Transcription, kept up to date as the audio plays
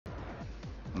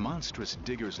Monstrous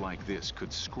diggers like this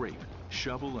could scrape,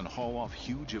 shovel, and haul off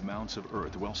huge amounts of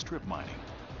earth while strip mining.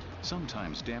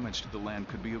 Sometimes damage to the land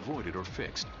could be avoided or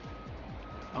fixed.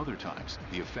 Other times,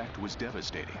 the effect was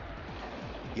devastating.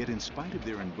 Yet in spite of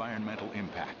their environmental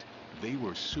impact, they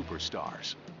were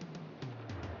superstars.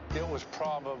 It was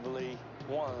probably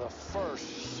one of the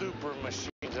first super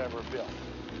machines ever built.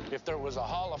 If there was a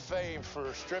Hall of Fame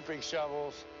for stripping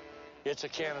shovels, it's a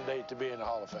candidate to be in the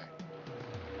Hall of Fame.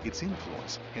 Its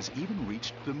influence has even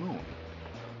reached the moon.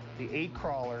 The 8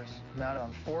 crawlers mounted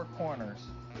on 4 corners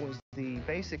was the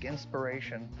basic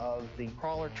inspiration of the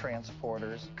crawler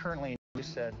transporters currently in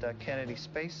use at Kennedy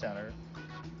Space Center.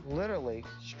 Literally,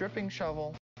 stripping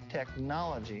shovel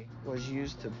technology was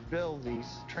used to build these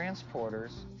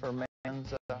transporters for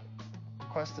man's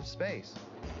quest of space.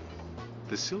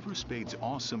 The Silver Spade's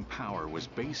awesome power was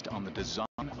based on the design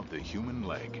of the human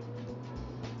leg.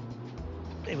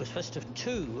 It was first of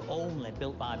 2 only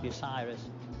built by Bucyrus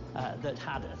that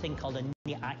had a thing called a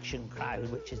knee action crowd,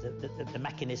 which is the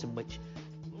mechanism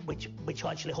which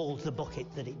actually holds the bucket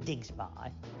that it digs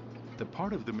by. The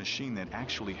part of the machine that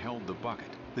actually held the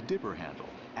bucket, the dipper handle,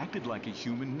 acted like a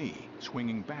human knee,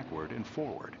 swinging backward and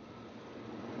forward.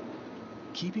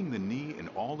 Keeping the knee and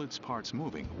all its parts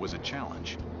moving was a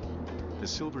challenge. The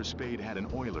Silver Spade had an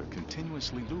oiler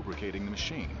continuously lubricating the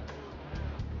machine.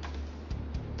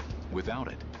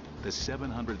 Without it, the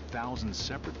 700,000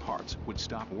 separate parts would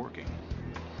stop working.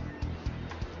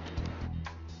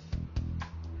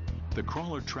 The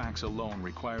crawler tracks alone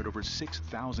required over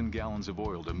 6,000 gallons of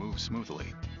oil to move smoothly.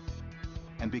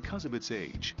 And because of its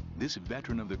age, this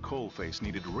veteran of the coalface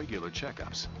needed regular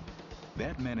checkups.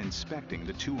 That meant inspecting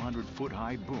the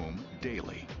 200-foot-high boom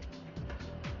daily.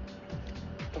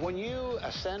 When you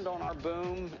ascend on our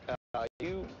boom,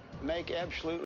 you make absolutely